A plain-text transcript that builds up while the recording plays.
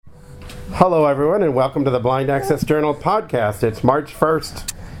Hello, everyone, and welcome to the Blind Access Journal podcast. It's March 1st,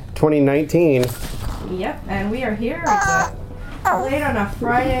 2019. Yep, and we are here. It's late on a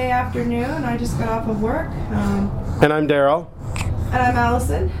Friday afternoon. I just got off of work. And I'm Daryl. And I'm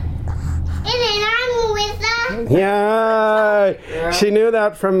Allison. And then I'm Melissa. Yay! She knew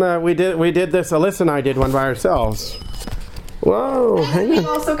that from we did this. Alyssa and I did one by ourselves. Whoa! Hang We've on.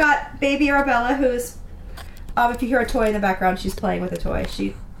 also got baby Arabella, who's, if you hear a toy in the background, she's playing with a toy.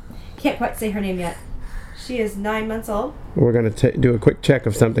 She can't quite say her name yet. She is 9 months old. We're going to do a quick check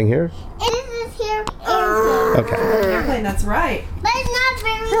of something here. And this is here. Airplane. Okay. Airplane, that's right. But it's not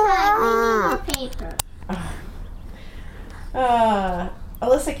very hot. We need more paper.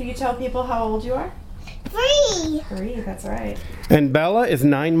 Alyssa, can you tell people how old you are? 3. 3, that's right. And Bella is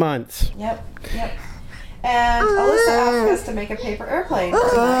 9 months. Yep. And Alyssa asked us to make a paper airplane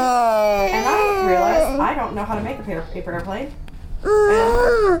tonight. And I realized I don't know how to make a paper airplane.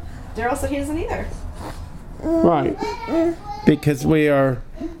 And Daryl said he doesn't either. Right. Because we are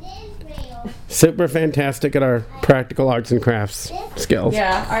super fantastic at our practical arts and crafts skills.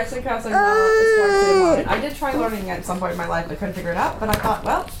 Yeah, arts and crafts are not historically mounted. I did try learning at some point in my life, but couldn't figure it out. But I thought,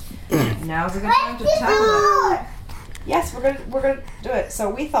 well, now's a good time to tackle it. Yes, we're gonna do it. So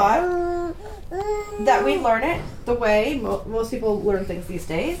we thought that we'd learn it the way most people learn things these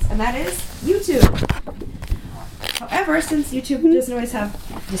days, and that is YouTube. However, since YouTube doesn't always have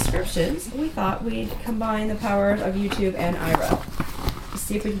descriptions, we thought we'd combine the powers of YouTube and Ira to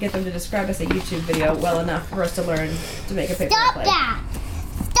see if we can get them to describe us a YouTube video well enough for us to learn to make a paper Stop airplane. that.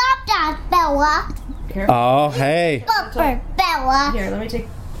 Stop that, Bella. Here, Oh, hey. Bumper, Bella. here, let me take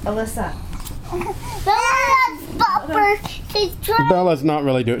Alyssa. Bella's bumper. She's trying. Bella's not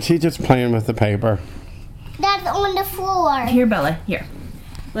really doing it. She's just playing with the paper. That's on the floor. Here, Bella. Here.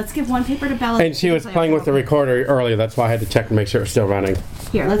 Let's give one paper to Bella. And she was playing with the recorder earlier. That's why I had to check to make sure it's still running.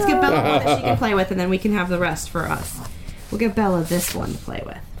 Here, let's give Bella one that she can play with, and then we can have the rest for us. We'll give Bella this one to play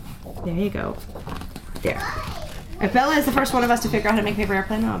with. There you go. There. If Bella is the first one of us to figure out how to make a paper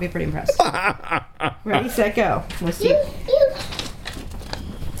airplane, then I'll be pretty impressed. Ready, set, go. Let's see.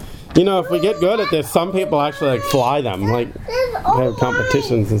 You know, if we get good at this, some people actually like fly them, like have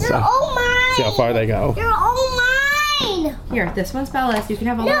competitions and stuff. Oh my. See how far they go. You're all mine. Here, this one's Bella's. You can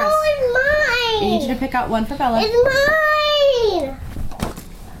have all the No, rest. it's I need you mine. to pick out one for Bella. It's mine.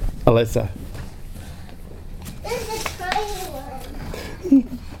 Alyssa. This is a tiny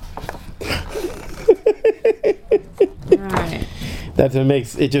one. Alright. That's what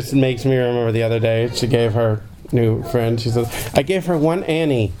makes it just makes me remember the other day she gave her new friend. She says, "I gave her one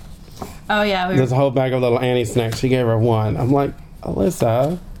Annie. Oh, yeah. There's a whole bag of little Annie snacks. She gave her one." I'm like,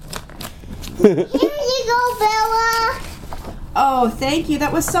 Alyssa. Here you go, Bella. Oh, thank you.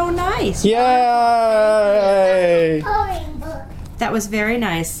 That was so nice. Yay! Coloring book. That was very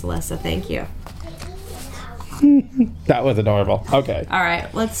nice, Alyssa. Thank you. That was adorable. Okay, All right,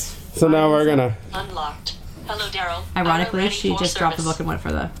 let's... so now we're gonna. Unlocked. Hello, Daryl. Ironically, Ready she for just dropped the service. book and went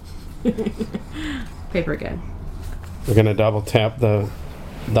for the paper again. We're gonna double tap the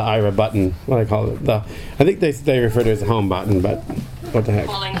Ira button. What I call it? I think they refer to it as the home button, but what the heck?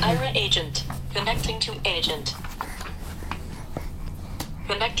 Calling Ira agent. Connecting to agent.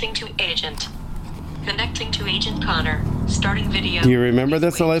 Connecting to agent. Connecting to Agent Connor. Starting video. Do you remember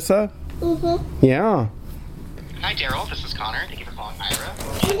this, Alyssa? Mm-hmm. Yeah. Hi, Daryl. This is Connor. Thank you for calling Ira.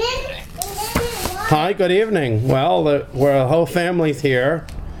 And then Hi. Good evening. Well, we're a whole family's here.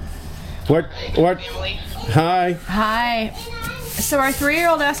 What? Family. Hi. Hi. So our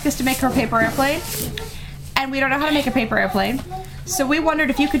 3-year-old asked us to make her a paper airplane, and we don't know how to make a paper airplane. So we wondered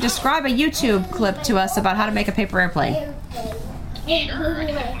if you could describe a YouTube clip to us about how to make a paper airplane. Sure, I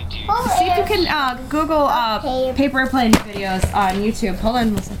can definitely do. See if you can Google paper airplane videos on YouTube. Hold on,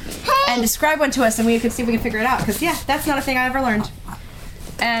 Melissa. And describe one to us, and we can see if we can figure it out. Because yeah, that's not a thing I ever learned.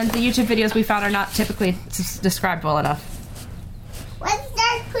 And the YouTube videos we found are not typically described well enough. let's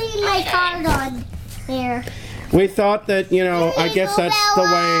start putting my card on here. We thought that, I guess that's the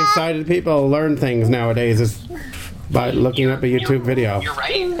way sighted people learn things nowadays is by looking up a YouTube video. You're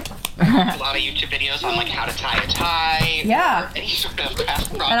right. A lot of YouTube videos on like how to tie a tie. Yeah. Or any sort of craft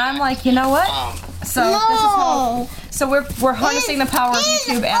project. And I'm like, you know what? So this is how. So we're harnessing the power of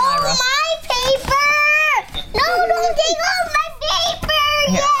YouTube and Ira. Oh, my paper! No, don't take all my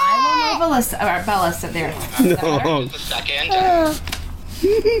paper! Here, I will move Bella sit there. No. Just a second.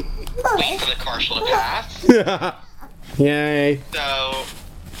 Wait for the commercial to pass. Yay. So,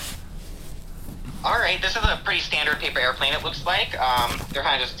 alright, this is a pretty standard paper airplane, it looks like. They're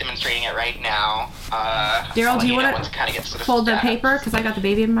kind of just demonstrating it right now. Daryl, do you want to to fold the paper? Because I got the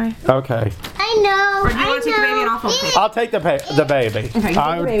baby in my... Okay. I I know. Or do you want to take the baby and I'll fold the paper? I'll take the baby. Okay, you take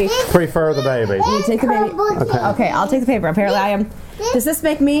I the would baby. prefer the baby. You take the baby. Okay, I'll take the paper. Apparently I am. Does this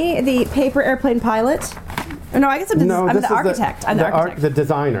make me the paper airplane pilot? Or no, I guess I'm this the is architect. I'm the architect. The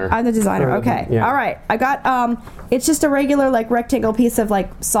designer. I'm the designer. Or Okay. yeah. All right. I got it's just a regular like rectangle piece of like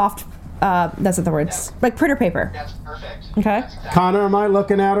soft that's not the words. Like printer paper. That's perfect. Okay. Connor, am I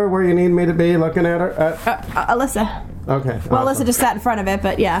looking at her where you need me to be looking at her? Alyssa. Okay. Well, awesome. Alyssa just sat in front of it,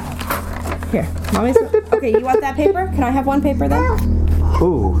 but yeah. Here. Mommy's okay, you want that paper? Can I have one paper then?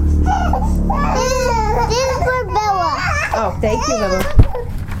 Ooh. This is for Bella. Oh, thank you, Bubba.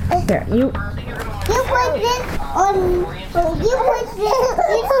 There. You put this on. You put this paper.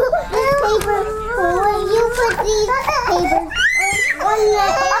 You put these papers on the.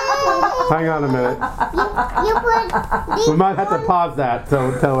 Hang on a minute. You put these. We might have to pause that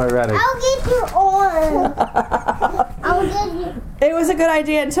until we're ready. I'll get you on. I'll get you. It was a good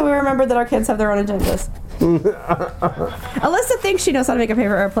idea until we remembered that our kids have their own agendas. Alyssa thinks she knows how to make a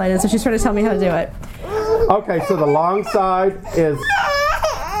paper airplane, and so she's trying to tell me how to do it. Okay, so the long side is.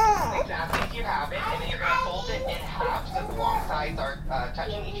 Exactly, if you have it, and then you're going to fold it in half so the long sides are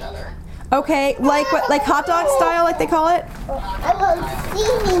touching each other. Okay, like hot dog style, like they call it. I'm going to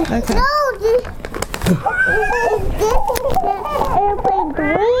Okay. No, this airplane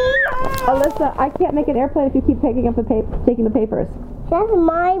green. Alyssa, I can't make an airplane if you keep taking the papers. That's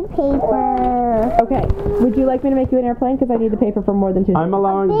my paper. Okay. Would you like me to make you an airplane? Because I need the paper for more than 2 days. I'm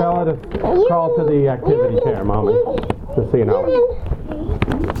allowing Bella to crawl to the activity chair, Mommy. Just so you know.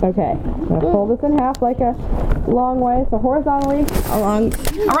 Okay. I'm gonna fold this in half like a long way, so horizontally along.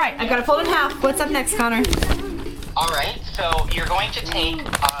 All right, I've got to fold it in half. What's up next, Connor? All right, so you're going to take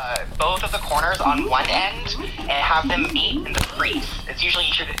both of the corners on one end and have them meet in the crease. It's usually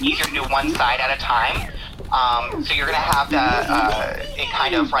easier to do one side at a time. So you're going to have it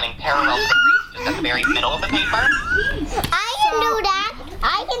kind of running parallel to the crease, just at the very middle of the paper. I can do that.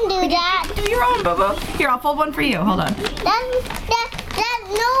 I can do that. Do your own, Bubba. Here, I'll fold one for you. Hold on. That's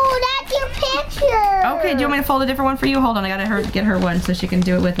your picture. Okay, do you want me to fold a different one for you? Hold on, I gotta get her one so she can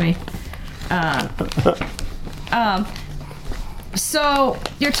do it with me. So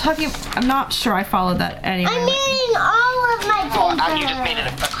you're talking. I'm not sure I followed that anyway. I'm eating all of my paper. You just made it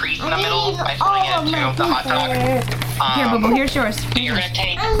a crease in the middle by filling it into the hot dog. Here, Bubba, here's yours. So you're going to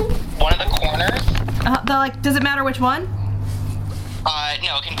take one of the corners. Does it matter which one?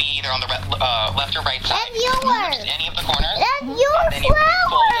 No, it can be either on the left or right side. That's yours. Just any of the corners. That's your And then you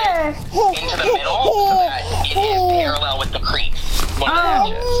flower. fold it into the middle so that it is parallel with the crease. One of the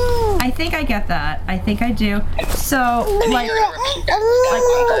edges. I think I get that. I think I do. So, And then like you're going to repeat that like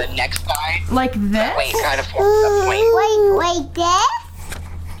on the next side. this? Wait, kind of forms the point. Wait, this?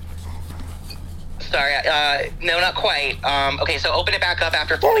 Sorry, no, not quite. Okay, so open it back up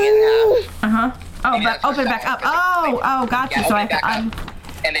after folding it in half. Uh-huh. Oh, Maybe that's open it the back up. second. Oh, gotcha. Yeah, So open it back up.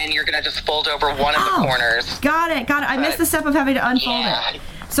 And then you're gonna just fold over one of the corners. Got it. I missed the step of having to unfold Yeah, it.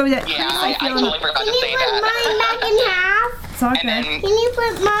 So that yeah, crease, I I feel totally forgot Can to you say put mine that. back in half? it's all And good. then, Can you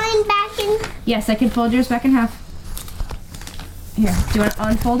put mine back in? Yes, I can fold yours back in half. Here, do you want to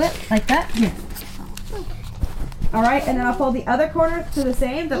unfold it like that? Here. All right, and then I'll fold the other corner to the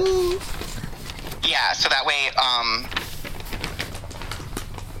same. yeah, so that way,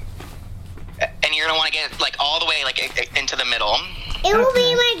 and you're gonna want to get like all the way like into the middle. It will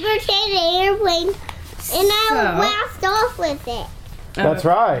be my birthday airplane, and I will blast off with it. That's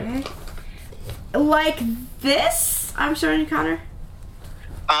right. Like this? I'm showing you, Connor.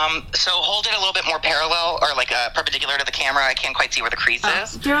 So hold it a little bit more parallel or like perpendicular to the camera. I can't quite see where the crease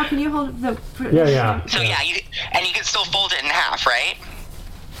is. Gerald, can you hold the? Yeah. So yeah, you can still fold it in half, right?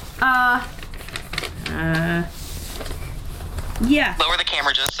 Yeah. Lower the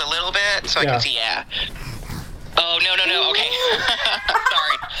camera just a little bit so I Yeah. can see. Yeah. Oh no. Okay.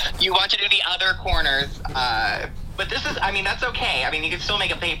 Sorry. You want to do the other corners, but this is. I mean, that's okay. I mean, you can still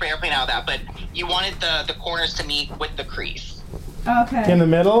make a paper airplane out of that, but you wanted the corners to meet with the crease. Okay. In the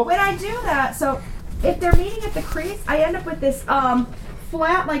middle? When I do that, so if they're meeting at the crease, I end up with this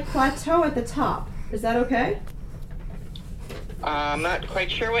flat like plateau at the top. Is that okay? I'm not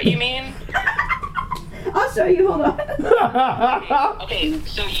quite sure what you mean. I'll show you. Hold on. Okay,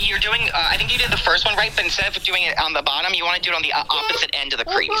 so you're doing, I think you did the first one right, but instead of doing it on the bottom, you want to do it on the opposite end of the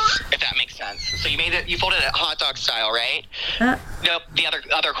crease, if that makes sense. So you folded it hot dog style, right? Nope, the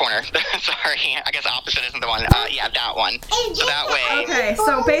other corner. Sorry, I guess opposite isn't the one. Yeah, that one. So that way. Okay,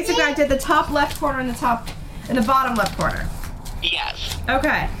 so basically I did the top left corner and the bottom left corner. Yes.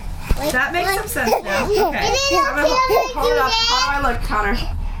 Okay. That makes some sense now. Okay. I'm gonna hold it up. How do I look, Connor?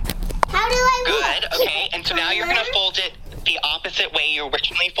 How do I Good, okay, and so now you're going to fold it the opposite way you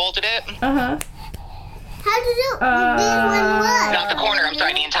originally folded it. Uh-huh. How to do this one work? Not the corner, I'm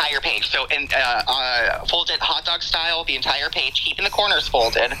sorry, the entire page. So fold it hot dog style, the entire page, keeping the corners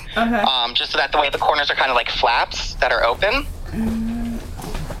folded. Okay. Just so that the way the corners are kind of like flaps that are open.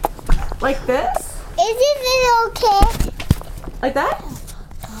 Like this? Is it okay? Like that?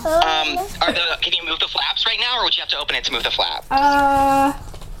 Can you move the flaps right now, or would you have to open it to move the flap? I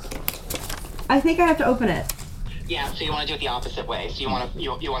think I have to open it. Yeah, so you want to do it the opposite way. So you want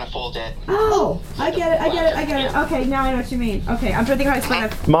to fold it. Oh, I get it. Okay, now I know what you mean. Okay, I'm trying to think how to explain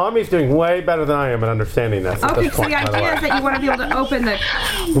it. Mommy's doing way better than I am at understanding this. At Okay, this so point, the by the idea is way. that you want to be able to open the...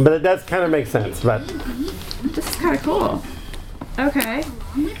 But it does kind of make sense. But This is kind of cool. Okay.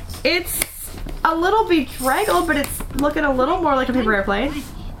 It's a little bedraggled, but it's looking a little more like a paper airplane.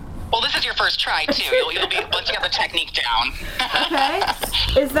 Well, this is your first try too. You'll be once you get the technique down. Okay.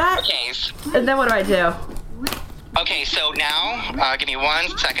 Is that... Okay. And then what do I do? Okay, so now, give me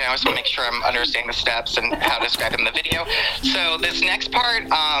 1 second. I just want to make sure I'm understanding the steps and how to describe them in the video. So this next part,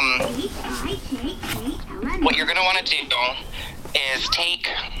 what you're going to want to do is take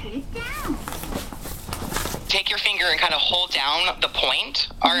your finger and kind of hold down the point,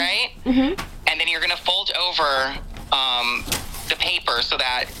 all right? Mm-hmm. And then you're going to fold over the paper so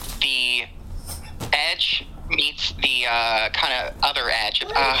that the edge meets the kind of other edge.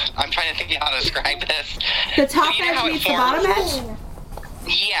 I'm trying to think of how to describe this. The top So you know how edge it meets the forms? bottom edge?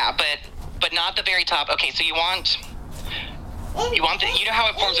 Yeah, but not the very top. Okay, so you want you know how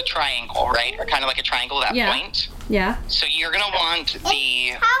it forms a triangle, right? Or kind of like a triangle at that Yeah. point. Yeah. So you're gonna want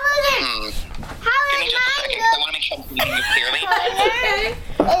the. How is it? Give me just a second, 'cause I want to make sure I'm reading this clearly. Is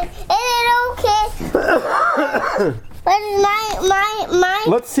it okay? But my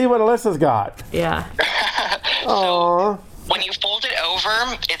let's see what Alyssa's got. Yeah. Aww. When you fold it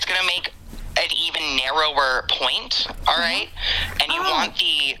over, it's gonna make an even narrower point. All right, and you want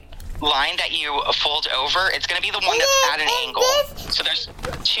the line that you fold over. It's gonna be the one that's at an angle. So there's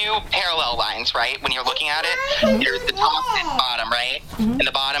two parallel lines, right? When you're looking at it, there's the top and bottom, right? And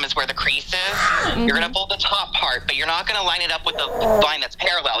the bottom is where the crease is. You're gonna fold the top part, but you're not gonna line it up with the line that's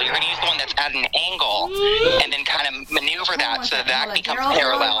parallel. You're gonna use the one that's at an angle, and then kind of maneuver that so that becomes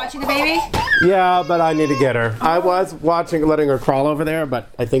parallel. Watching the baby? Yeah, but I need to get her. I was letting her crawl over there, but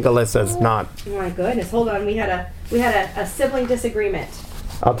I think Alyssa's not. Oh my goodness! Hold on. We had a sibling disagreement.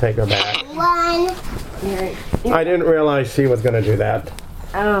 I'll take her back. one. I didn't realize she was going to do that.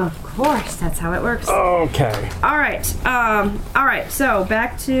 Oh, of course. That's how it works. Okay. All right. All right. So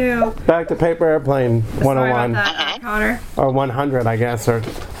back to Back to Paper Airplane sorry 101. about that, Connor. Or 100, I guess. Or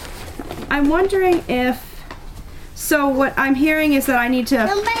I'm wondering if. So what I'm hearing is that I need to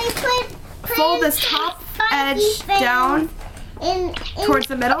Somebody fold this top edge down towards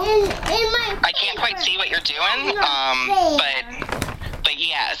the middle. I can't quite see what you're doing, but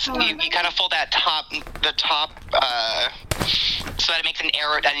yes, you kind of fold that the top, so that it makes a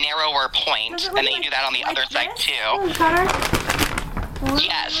narrower point, and then you do that on the other side too. Connor?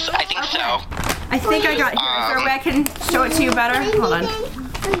 Yes, I think so. I think I got it here. Is there a way I can show it to you better? Hold on.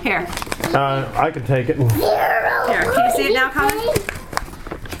 Here. I can take it. Here. Can you see it now, Connor?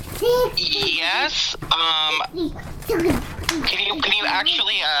 Yes. Can you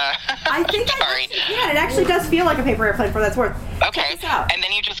actually? I think Sorry. it actually does feel like a paper airplane for what that's worth. Okay. Check this out. And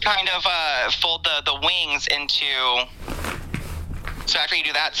then you just kind of fold the wings into. So after you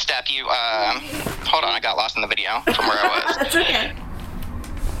do that step, you hold on. I got lost in the video from where I was. That's okay.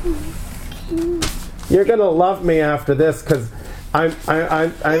 You're going to love me after this because I'm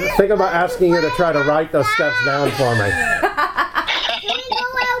thinking about asking you to try to write those steps down for me.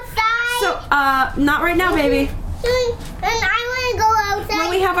 So, not right now, baby. And I want to go outside. When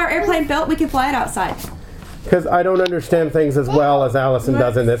we have our airplane built, we can fly it outside. Because I don't understand things as well as Allison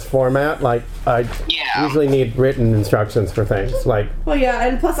does in this format. Like, I usually need written instructions for things. Like, Well, yeah,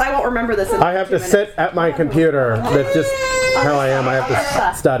 and plus I won't remember this. In I have to 2 sit at my computer. That's just how I am. I have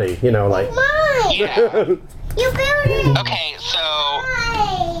to study, you know, like. Mine. Yeah. You built it. Okay. So.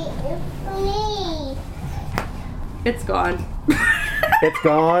 Mine. For me. It's gone. It's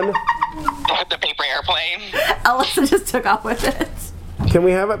gone. The paper airplane. Alyssa just took off with it. Can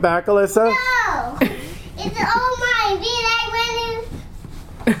we have it back, Alyssa? No. It's all mine. Did I win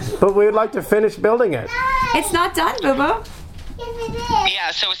it? But we'd like to finish building it. It's not done, Boo Boo. Yes, it is.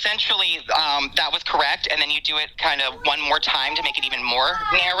 Yeah. So essentially, that was correct, and then you do it kind of one more time to make it even more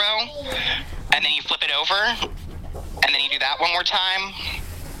narrow, and then you flip it over, and then you do that one more time.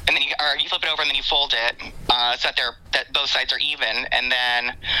 And then you flip it over and then you fold it so that both sides are even. And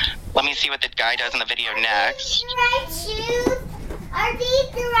then let me see what the guy does in the video next. Are these the right shoes? Are these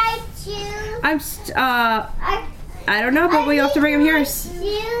the right shoes? I don't know, but we have to bring him here. You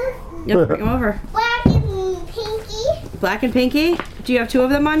have to bring him over. Black and pinky. Black and pinky. Do you have 2 of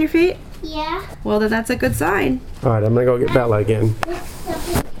them on your feet? Yeah. Well, then that's a good sign. All right, I'm gonna go get Bella again.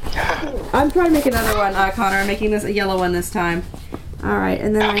 I'm trying to make another one, Connor. I'm making this a yellow one this time. All right,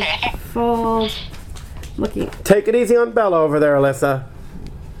 and then I fold. Looking. Take it easy on Bella over there, Alyssa.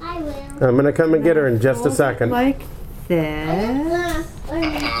 I will. I'm gonna come and get her in just a second. Like this.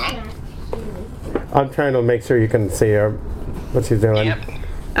 I'm trying to make sure you can see her, what she's doing. Yep.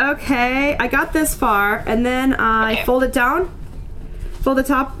 Okay, I got this far, and then I fold it down. Fold the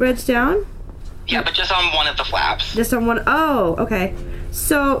top edge down. Yeah, but just on one of the flaps. Just on one. Oh, okay.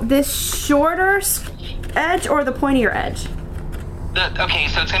 So this shorter edge or the pointier edge? Okay,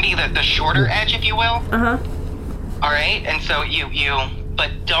 so it's gonna be the shorter edge, if you will. Uh huh. All right, and so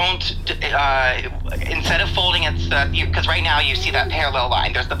but don't instead of folding it, because right now you see that parallel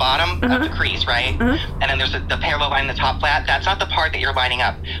line. There's the bottom of the crease, right? And then there's the parallel line in the top flat. That's not the part that you're lining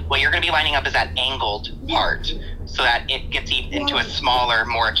up. What you're going to be lining up is that angled part, so that it gets into a smaller,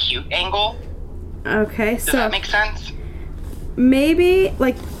 more acute angle. Okay, Does that make sense? Maybe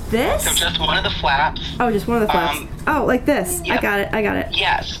like this? So just one of the flaps. Oh, just one of the flaps. Oh, like this. Yep. I got it.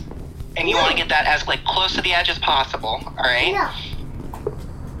 Yes. And you want to get that as close to the edge as possible, all right? No.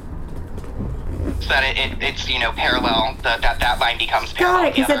 So that it's parallel. That line becomes parallel. Got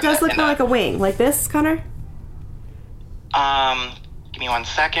it, because it does look more like a wing. Like this, Connor? Give me 1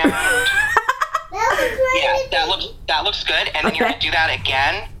 second. Yeah, that looks good. And then you're gonna do that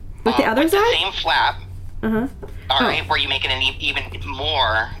again. With the other with side? the same flap. Uh-huh. All right, where you make it an even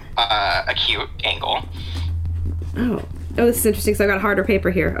more acute angle. Oh, this is interesting. So I got harder paper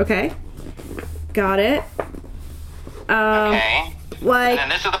here. Okay. Got it. Okay. Like. And then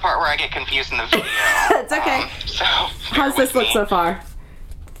this is the part where I get confused in the video. It's okay. So How's this look so far?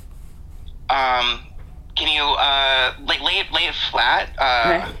 Can you lay it flat?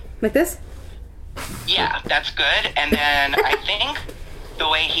 Okay. Like this? Yeah, that's good. And then I think the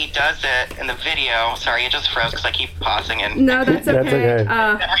way he does it in the video, sorry, it just froze because I keep pausing and. No, that's okay.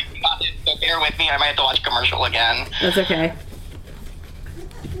 That's okay. So bear with me. I might have to watch a commercial again. That's okay.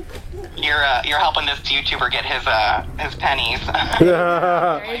 You're helping this YouTuber get his pennies.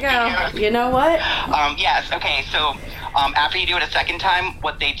 There you go. You know what? Yes. Okay. So after you do it a second time,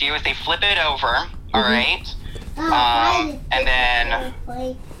 what they do is they flip it over. All right. And then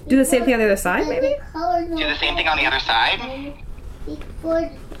Do the same thing on the other side, maybe? do the same thing on the other side.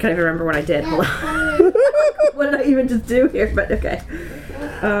 Can't even remember what I did. Hold on. What did I even just do here? But okay.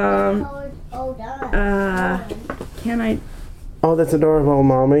 Can I? Oh, that's adorable,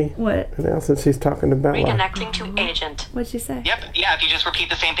 Mommy. What? Now since she's talking to Bella. Reconnecting to agent. What'd she say? Yep. Yeah. If you just repeat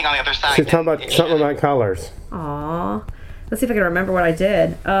the same thing on the other side. She's talking then about it something should- about colors. Aw. Let's see if I can remember what I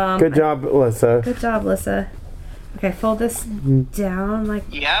did. Good job, Alyssa. Good job, Lissa. Okay, fold this down like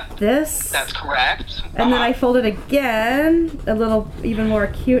Yep. this. That's correct. And then I fold it again, a little even more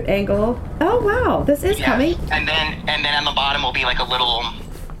acute angle. Oh wow, this is Yes. coming. And then on the bottom will be like a little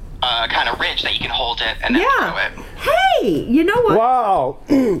kind of ridge that you can hold it and then throw Yeah. it. Hey, you know what? Wow.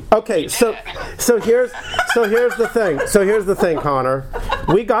 Okay, so here's the thing. So here's the thing, Connor.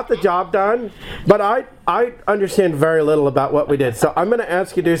 We got the job done, but I understand very little about what we did. So I'm going to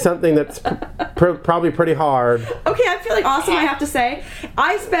ask you to do something that's probably pretty hard. Okay, I'm feeling awesome, I have to say.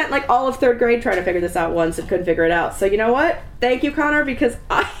 I spent like all of 3rd grade trying to figure this out once and couldn't figure it out. So you know what? Thank you, Connor, because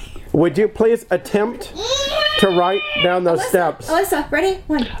Would you please attempt to write down those steps? Alyssa, ready?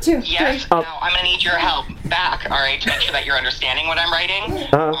 1, 2, 3. Yes. Now I'm gonna need your help back. All right, to make sure that you're understanding what I'm writing.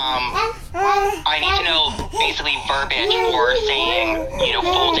 I need to know basically verbiage for saying,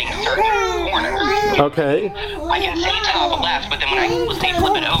 folding certain corners. Okay. I can say top left, but then when I say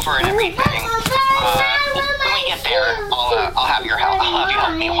flip it over and everything, when we get there, I'll have your help. I'll have you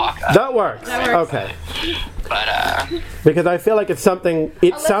help me walk. That works. Okay. But Because I feel like it's something.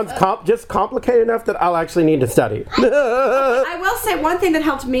 It sounds just complicated enough that I'll actually need to study. I will say one thing that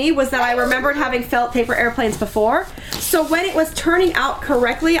helped me was that I remembered having felt paper airplanes before. So when it was turning out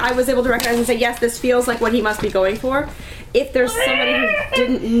correctly, I was able to recognize and say, yes, this feels like what he must be going for. If there's somebody who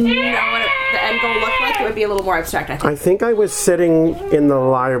didn't know what the end goal looked like, it would be a little more abstract, I think. I think I was sitting in the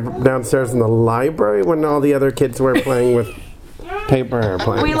downstairs in the library when all the other kids were playing with paper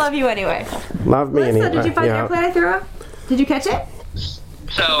airplanes. We love you anyway. Love me anyway. Did you find the airplane I threw up? Did you catch it?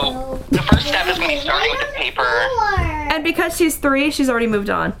 so the first step is gonna be starting with the paper. And because she's 3, she's already moved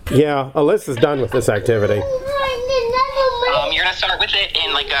on. Yeah, Alyssa's done with this activity. You're gonna start with it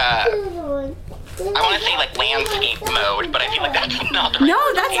in like I want to say like landscape mode, but I feel like that's not the right No, word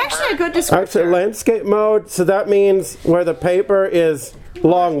for that's paper. actually a good description. Actually, landscape mode, so that means where the paper is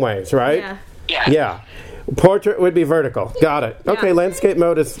long ways, right? Yeah. Yeah. Yeah. Portrait would be vertical. Got it. Okay, Yeah. landscape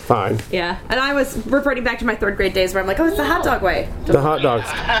mode is fine. Yeah, and I was reverting back to my 3rd grade days where I'm like, oh, it's the hot dog way. The hot dogs.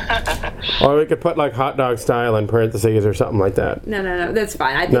 Or we could put like hot dog style in parentheses or something like that. No, that's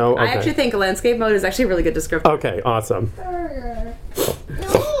fine. I Okay. actually think landscape mode is actually a really good description. Okay, awesome.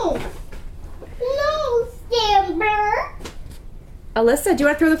 No. No, Stamper. Alyssa, do you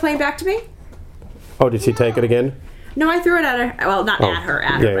want to throw the plane back to me? Oh, did she take it again? No, I threw it at her. Well, not Oh, at her,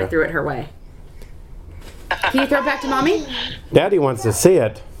 yeah, but yeah. I threw it her way. Can you throw it back to Mommy? Daddy wants to see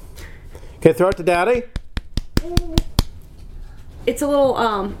it. Okay, throw it to Daddy. It's a little,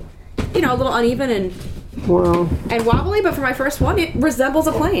 a little uneven Well, and wobbly, but for my first one, it resembles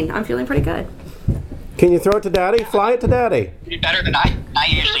a plane. I'm feeling pretty good. can you throw it to Daddy? Fly it to Daddy. Better than I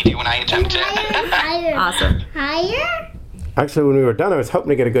usually do when I attempt it. Higher. Awesome. Higher? Actually, when we were done, I was hoping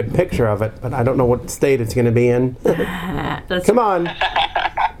to get a good picture of it, but I don't know what state it's going to be in. Come on,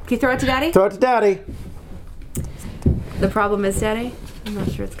 Can you throw it to Daddy? throw it to Daddy. The problem is, Daddy, I'm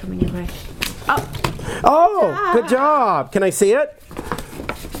not sure it's coming your way. Oh, Oh, good job. Can I see it?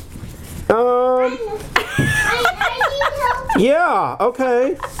 I need help. Yeah,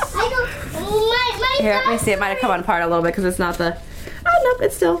 okay. I don't. My here, let me see. It might have come apart a little bit because it's not the. Oh nope,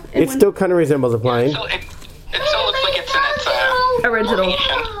 it's still. It still kind of resembles a plane. So it still looks like it's in its original.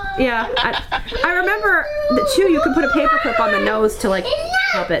 location. Yeah, I remember that too. You can put a paperclip on the nose to like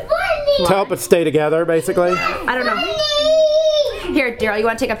help it. To help it stay together, basically. I don't know. Here, Daryl, you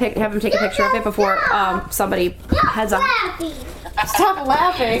want to take have him take a picture of it before somebody heads on. Stop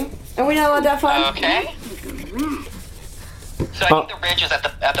laughing. Are we not allowed to have fun? Okay. So I think the ridge is at the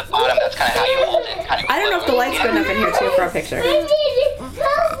bottom. That's kind of how you hold it. Kind of I don't know if the light's good enough in here too for a picture.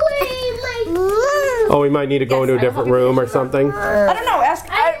 Oh, we might need to go into a different room or something. I don't know. Ask.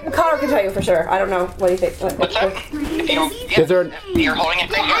 Connor can tell you for sure. I don't know. What do you think? What's that? Is there- You're holding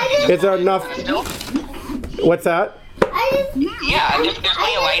it right here. Is there enough? Still? What's that? Yeah, there's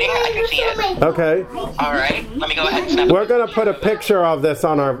plenty of lighting. I can see it. Okay. All right. Let me go ahead and snap We're going to put a picture of this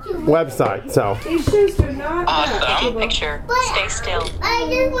on our website, so. These shoes do not. Awesome. Picture. Stay still. I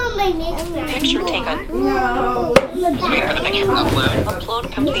just want my next Picture taken. No. Wait for the picture to upload.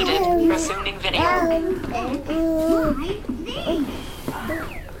 Upload completed. Resuming video.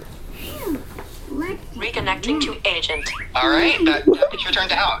 Reconnecting to agent. All right. That picture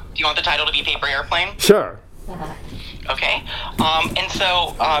turned out. Do you want the title to be Paper Airplane? Sure. Okay. And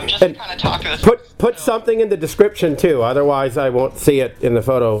so just to kind of talk through this. Put something in the description, too. Otherwise, I won't see it in the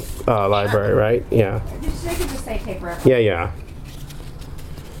photo library, right? Yeah. They could just say paper. Yeah.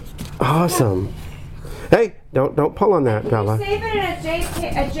 Awesome. Hey, don't pull on that, Bella. Save it in a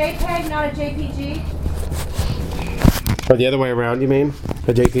JPEG, not a JPG. Or the other way around, you mean?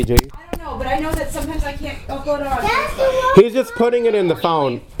 A JPG? I don't know, but I know that sometimes I can't upload it on. That's the one. He's just putting it in the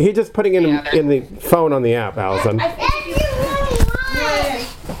phone. He's just putting it in the phone on the app, Allison. That's the one.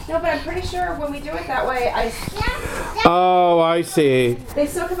 No, but I'm pretty sure when we do it that way, Oh, I see. they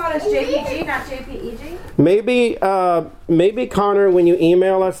still come out as JPG, not JPEG. Maybe Connor, when you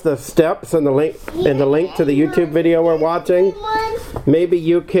email us the steps and the link to the YouTube video we're watching, maybe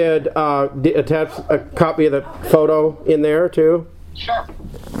you could attach a copy of the photo in there too. Sure.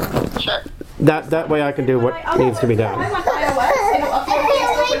 Sure. That way I can do what needs to be I done. want iOS. It'll upload to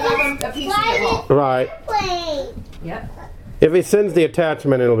Facebook and have a PC at home. Right. Yep. If he sends the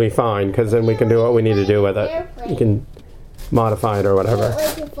attachment, it'll be fine because then we can do what we need to do with it. You can modify it or whatever.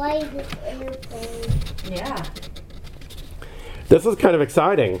 Yeah. This is kind of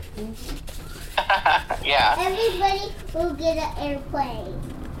exciting. Yeah. Everybody will get an airplane.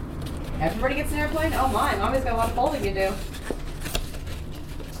 Everybody gets an airplane? Oh my, Mommy's got a lot of folding to do.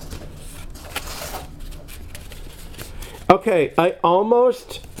 Okay, I'm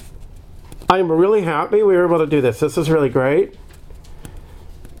really happy we were able to do this. This is really great.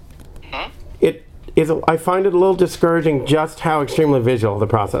 It is. I find it a little discouraging just how extremely visual the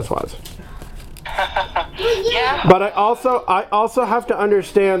process was. Yeah. But I also have to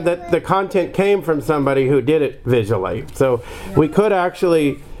understand that the content came from somebody who did it visually. So we could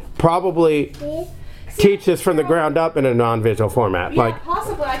actually probably teach this from the ground up in a non-visual format. Yeah, Like,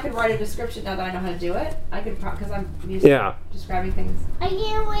 possibly I could write a description now that I know how to do it. I could, because I'm used yeah. to describing things. I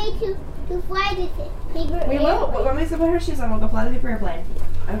can't wait to fly this paper We will. When we put her shoes on, we'll go fly the paper airplane.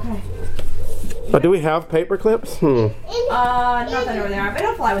 Okay. But do we have paper clips? Not that over there.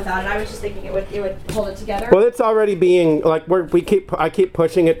 It'll fly without it. I was just thinking it would hold it together. Well, it's already being like I keep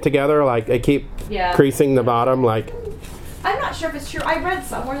pushing it together. Like I keep creasing the bottom. Like I'm not sure if it's true. I read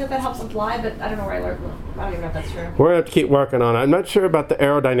somewhere that helps them fly, but I don't know where I learned. I don't even know if that's true. we're gonna have to keep working on it. I'm not sure about the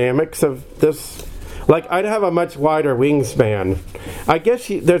aerodynamics of this. Like I'd have a much wider wingspan. I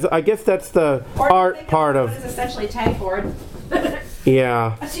guess that's the art part It's of. essentially tag board.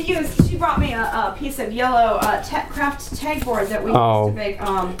 Yeah. She brought me a piece of yellow craft tag board that we used to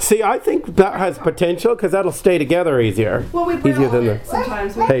make. See, I think that has potential because that'll stay together easier. Well, we easier than the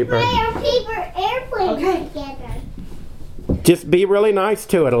sometimes. paper. Our paper airplane together. Just be really nice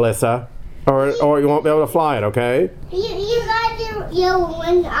to it, Alyssa, or you won't be able to fly it. Okay. You got the yellow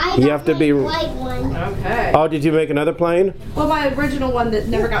one. You have to be. white one. Okay. Oh, did you make another plane? Well, my original one that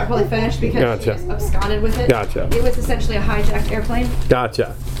never got fully finished because Gotcha. she just absconded with it. Gotcha. It was essentially a hijacked airplane.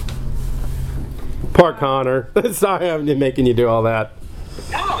 Gotcha. Poor Connor. Sorry, I'm making you do all that.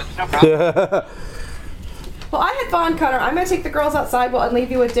 No, it's no problem. Well, I had fun, Connor. I'm going to take the girls outside and leave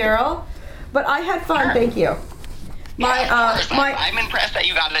you with Daryl. But I had fun. Thank you. I'm impressed that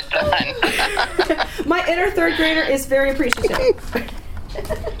you got it done. My inner third grader is very appreciative.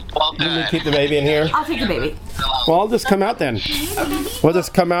 Well Can we done. keep the baby in here? I'll take the baby. Well, I'll just come out then. We'll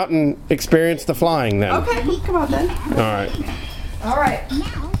just come out and experience the flying then. Okay, come on then. All right. All right.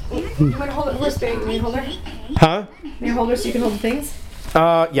 You want to hold it? Where's baby? You want to hold her? Huh? Can you hold her so you can hold the things?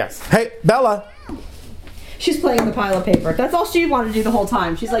 Yes. Hey, Bella. She's playing in the pile of paper. That's all she wanted to do the whole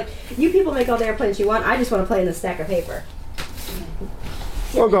time. She's like, you people make all the airplanes you want. I just want to play in the stack of paper.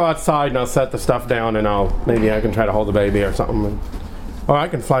 We'll go outside and I'll set the stuff down and maybe I can try to hold the baby or something. Or I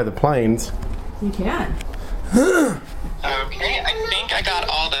can fly the planes. You can. Okay, I think I got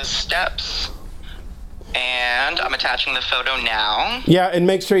all the steps. And I'm attaching the photo now. Yeah, and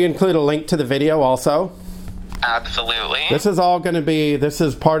make sure you include a link to the video also. Absolutely. This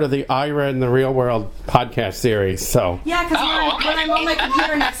is part of the Ira in the Real World podcast series, so. Yeah, because when I'm on my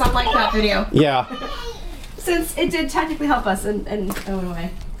computer next, I'll like that video. Yeah. Since it did technically help us in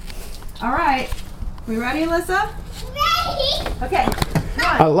Illinois. All right. We ready, Alyssa? Ready? Okay.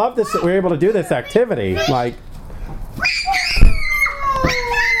 I love this that we're able to do this activity. Like,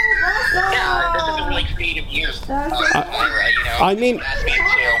 Yeah, this is a really creative use of Ira, I mean- asked me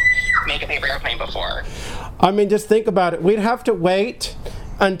to make a paper airplane before. just think about it. We'd have to wait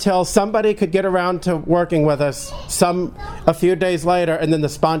until somebody could get around to working with us a few days later, and then the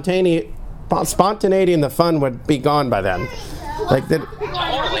spontaneity and the fun would be gone by then.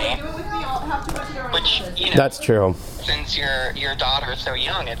 Totally. Which, That's true. since your daughter is so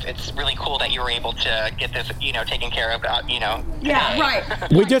young, it's really cool that you were able to get this, taken care of, Yeah, today. right.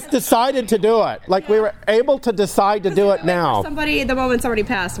 We just decided to do it. Like, we were able to decide to do it now. Somebody, the moment's already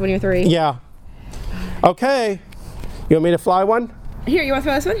passed when you're 3. Yeah. Okay. You want me to fly one? Here, you want to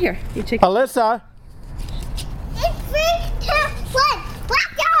throw this one? Here. You take Alyssa. It's 3, 2, 1.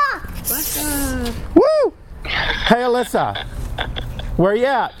 Blast off! Woo! Hey, Alyssa. Where you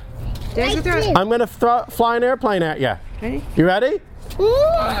at? There's the throw. I'm going to fly an airplane at you. Ready? You ready?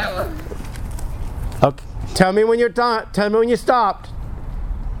 Okay. Tell me when you're done. Tell me when you stopped.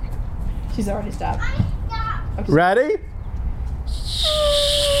 She's already stopped. Ready?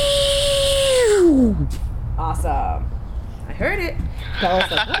 Awesome. I heard it.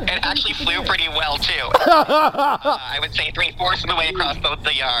 It actually flew pretty well, too. I would say 3/4 of the way across both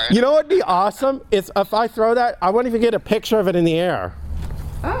the yards. You know what would be awesome? Is if I throw that, I want to get a picture of it in the air.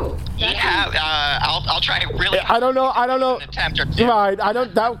 Oh. Yeah, I'll try really I don't know. attempt or two. Right.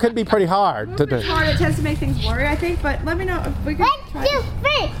 That could be pretty hard to do. It's hard. It tends to make things blurry, I think. But let me know if we can 1, try. 2,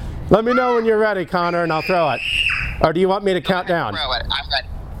 3. Let me know when you're ready, Connor, and I'll throw it. Or do you want me to count down? Throw it. I'm ready.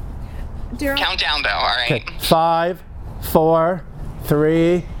 Daryl. Count down, though. All right. Okay. 5, 4,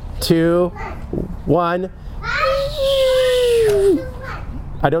 3, 2, 1.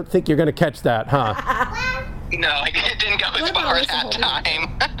 I don't think you're going to catch that, huh? No, it didn't go as What about far Alyssa that holding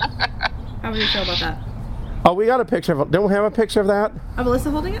time. How would you feel about that? Oh, we got a picture of it. Don't we have a picture of that? Of Alyssa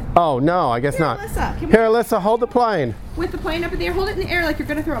holding it? Oh, no, I guess Here, not. Alyssa, come Here, Alyssa, hold the plane. With the plane up in the air, hold it in the air like you're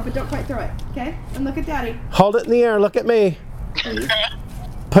gonna throw it, but don't quite throw it. Okay? And look at Daddy. Hold it in the air. Look at me.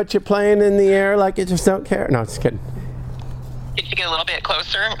 Put your plane in the air like you just don't care. No, just kidding. Could you get a little bit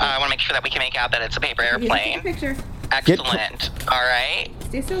closer? I want to make sure that we can make out that it's a paper Take a airplane. picture. Excellent. All right.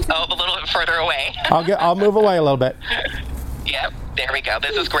 Stay still. Oh, a little bit further away. I'll move away a little bit. Yep. There we go.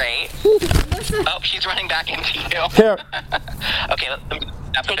 This is great. Oh, she's running back into you. Here. Okay, let me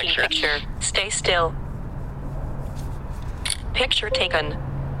snap the Taking picture. picture. Stay still. Picture taken.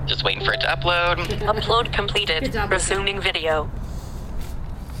 Just waiting for it to upload. Upload Good completed. job. Resuming video.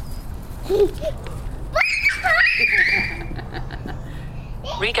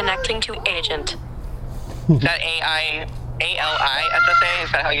 Reconnecting to agent. Is that A-I-A-L-I-S-S-A?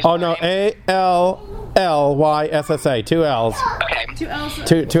 Is that how you spell Oh, no. it? ALLYSSA. 2 L's. Okay. 2 L's.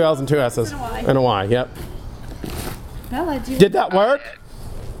 Two L's and 2 S's. And a Y. And a Y, yep. Bella, do you Did that work?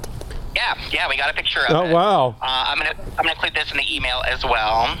 Yeah, Yeah, we got a picture of it. Oh, wow. I'm gonna include this in the email as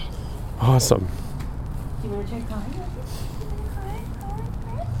well. Awesome. You want to check time?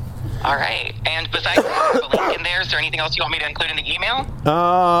 All right. And besides the link in there, is there anything else you want me to include in the email?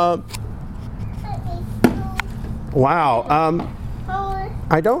 Wow.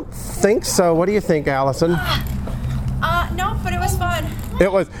 I don't think so. What do you think, Allison? No, but it was fun.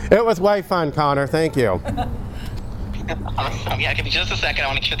 It was way fun, Connor. Thank you. Awesome. Yeah, give me just a second. I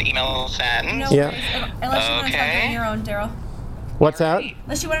want to make sure the email is sent. No Yeah. worries. Unless you want to talk on your own, Daryl. What's that?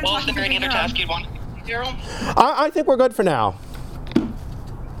 Unless you want to Well, talk is there any other your own. task you'd want to do, Daryl? I think we're good for now.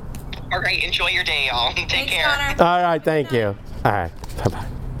 All right. Enjoy your day, y'all. Take Thanks, care. Connor. All right. Thank you. All right. Bye-bye.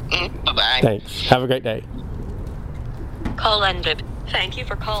 Bye-bye. Thanks. Have a great day. Call ended. Thank you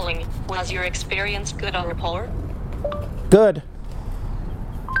for calling. Was your experience good on rapport? Good.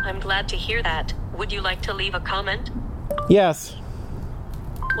 I'm glad to hear that. Would you like to leave a comment? Yes.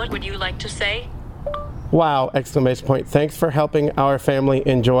 What would you like to say? Wow! Exclamation point. Thanks for helping our family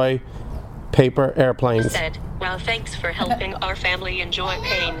enjoy paper airplanes. Said, well, thanks for helping our family enjoy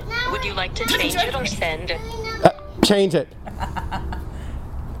pain. Would you like to change it or send? Change it.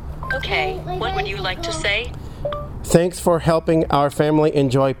 Okay, what would you like to say? Thanks for helping our family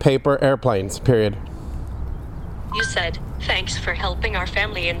enjoy paper airplanes. Period. You said, thanks for helping our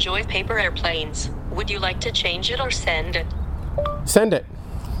family enjoy paper airplanes. Would you like to change it or send? Send it.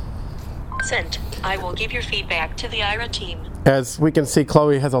 Sent. I will give your feedback to the IRA team. As we can see,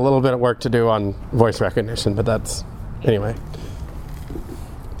 Chloe has a little bit of work to do on voice recognition, but that's anyway.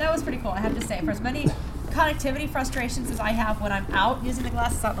 That was pretty cool, I have to say. For as many connectivity frustrations as I have when I'm out using the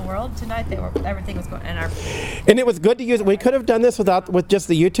glasses out in the world, tonight everything was going in our. And it was good to use. We could have done this with just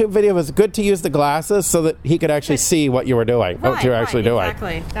the YouTube video. It was good to use the glasses so that he could actually see what you were doing, what you were actually doing.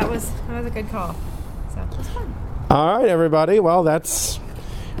 Exactly. That was a good call. So it was fun. All right, everybody. Well, that's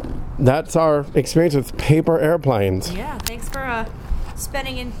our experience with paper airplanes. Yeah. Thanks for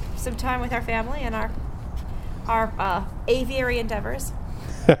spending some time with our family and our aviary endeavors.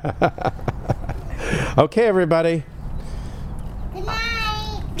 Okay, everybody. Good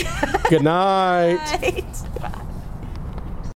night. Good night. Right.